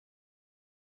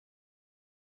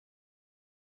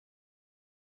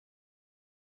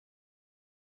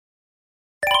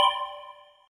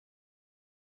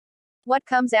What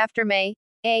comes after May?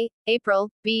 A.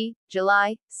 April, B.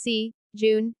 July, C.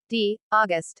 June, D.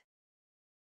 August.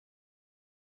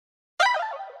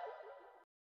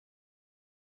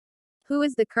 Who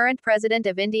is the current president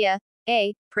of India?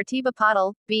 A. Pratibha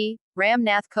Patil, B. Ram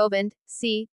Nath Kovind,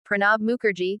 C. Pranab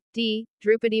Mukherjee, D.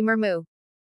 Drupadi Murmu.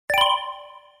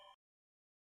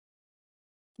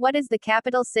 What is the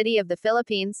capital city of the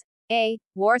Philippines? A.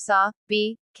 Warsaw,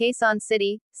 B. Quezon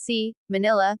City, C.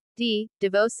 Manila, D.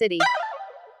 Davao City.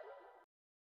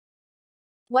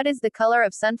 What is the color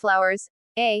of sunflowers?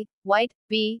 A. White,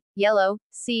 B. Yellow,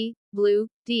 C. Blue,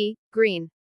 D. Green.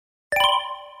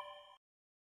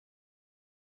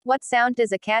 What sound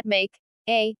does a cat make?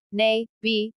 A. Neigh,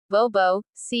 B. Bobo,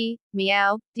 C.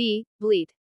 Meow, D. Bleat.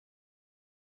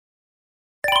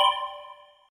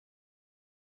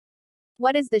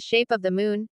 What is the shape of the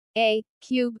moon? A.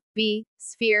 Cube, B.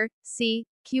 Sphere, C.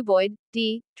 Cuboid,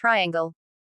 D. Triangle.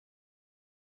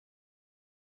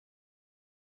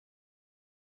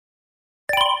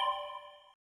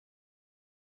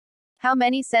 How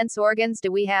many sense organs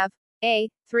do we have? A.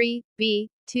 3, B.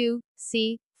 2,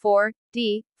 C. 4,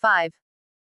 D. 5.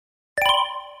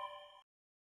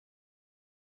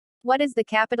 What is the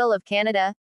capital of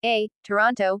Canada? A.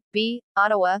 Toronto, B.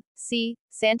 Ottawa, C.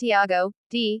 Santiago,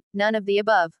 D. None of the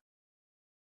above.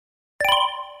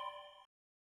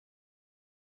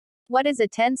 What is a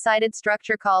 10-sided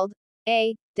structure called?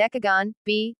 A. Decagon,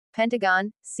 B.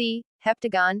 Pentagon, C.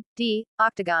 Heptagon, D.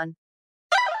 Octagon.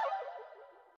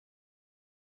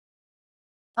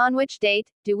 On which date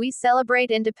do we celebrate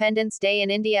Independence Day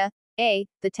in India? A.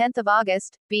 The 10th of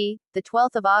August, B. The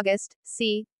 12th of August,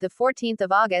 C. The 14th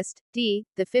of August, D.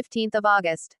 The 15th of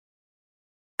August.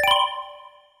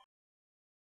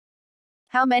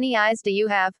 How many eyes do you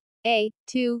have? A.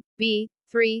 2, B.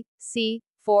 3, C.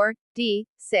 4, D.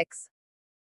 6.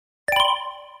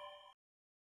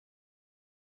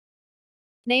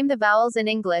 Name the vowels in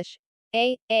English.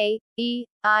 A, E,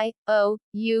 I, O,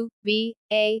 U, B,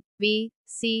 A, B,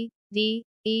 C, D,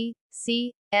 E,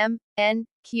 C, M, N,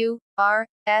 Q, R,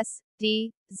 S,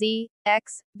 D, Z,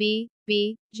 X, B,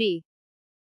 B, G.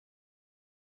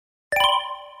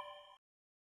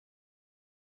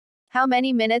 How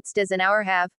many minutes does an hour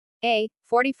have? A.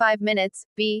 45 minutes,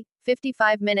 B.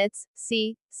 55 minutes,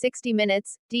 C. 60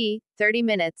 minutes, D. 30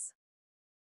 minutes.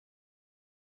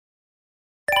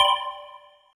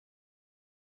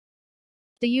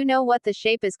 Do you know what the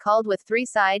shape is called with three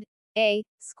sides? A.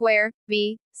 Square,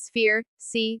 B. Sphere,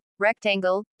 C.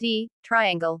 Rectangle, D.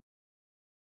 Triangle.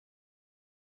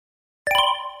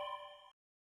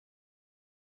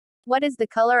 What is the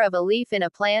color of a leaf in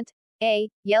a plant? A.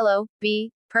 Yellow,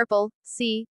 B. Purple,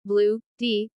 C. Blue,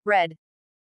 D. Red.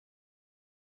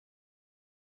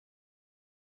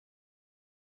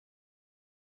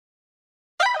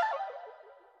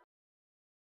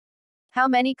 How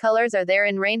many colors are there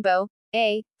in rainbow?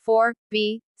 A. 4,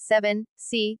 B. 7,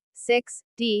 C. 6,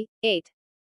 D. 8.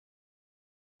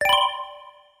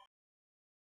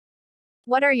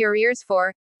 What are your ears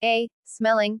for? A.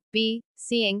 Smelling, B.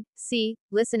 Seeing, C.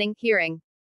 Listening, hearing,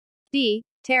 D.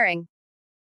 Tearing.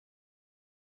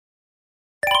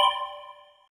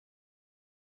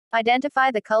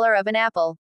 Identify the color of an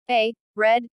apple. A.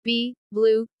 Red, B.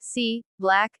 Blue, C.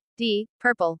 Black, D.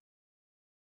 Purple.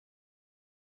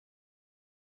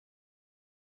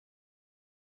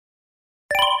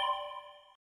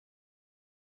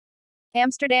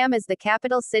 Amsterdam is the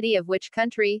capital city of which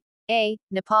country? A.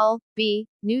 Nepal, B.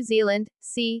 New Zealand,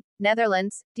 C.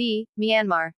 Netherlands, D.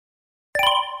 Myanmar.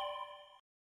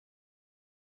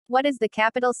 What is the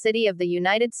capital city of the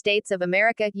United States of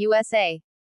America, USA?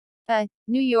 A.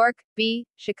 New York, B.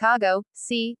 Chicago,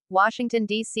 C. Washington,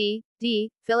 D.C.,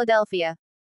 D. Philadelphia.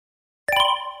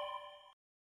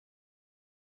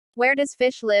 Where does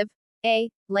fish live? A.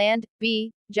 Land,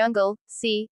 B. Jungle,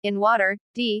 C. In water,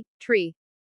 D. Tree.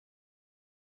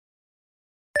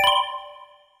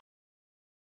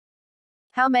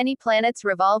 How many planets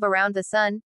revolve around the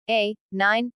Sun? A.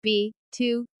 9, B.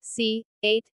 2, C.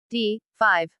 8, D.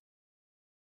 5.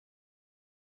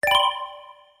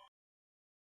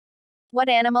 What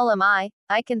animal am I?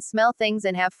 I can smell things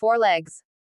and have 4 legs.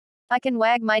 I can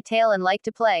wag my tail and like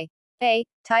to play. A.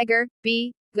 Tiger,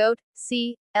 B. Goat,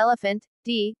 C. Elephant,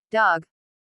 D. Dog.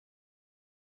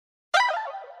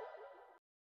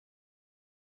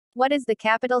 What is the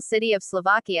capital city of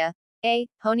Slovakia? A.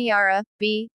 Honiara,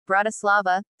 B.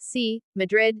 Bratislava, C.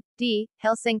 Madrid, D.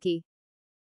 Helsinki.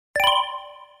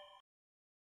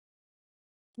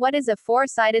 What is a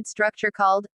 4-sided structure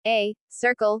called? A.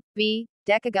 Circle, B.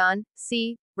 Decagon,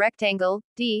 C. Rectangle,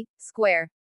 D. Square.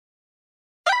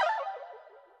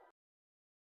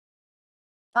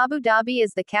 Abu Dhabi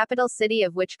is the capital city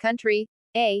of which country?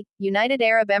 A. United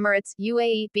Arab Emirates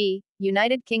UAE. B.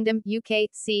 United Kingdom UK.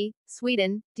 C.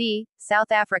 Sweden. D.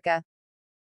 South Africa.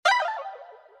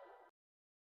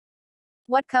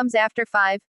 What comes after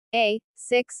 5? A.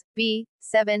 6. B.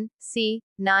 7. C.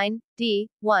 9. D.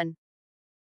 1.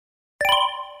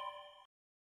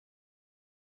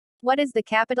 What is the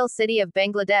capital city of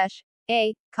Bangladesh?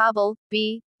 A. Kabul.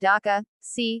 B. Dhaka.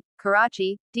 C.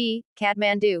 Karachi. D.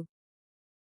 Kathmandu.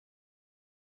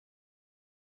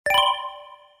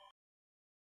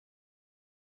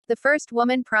 The first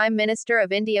woman Prime Minister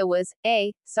of India was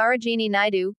A. Sarojini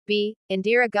Naidu. B.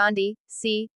 Indira Gandhi.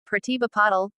 C. Pratibha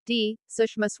Patil. D.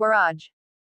 Sushma Swaraj.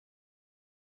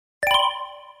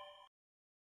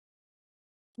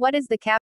 What is the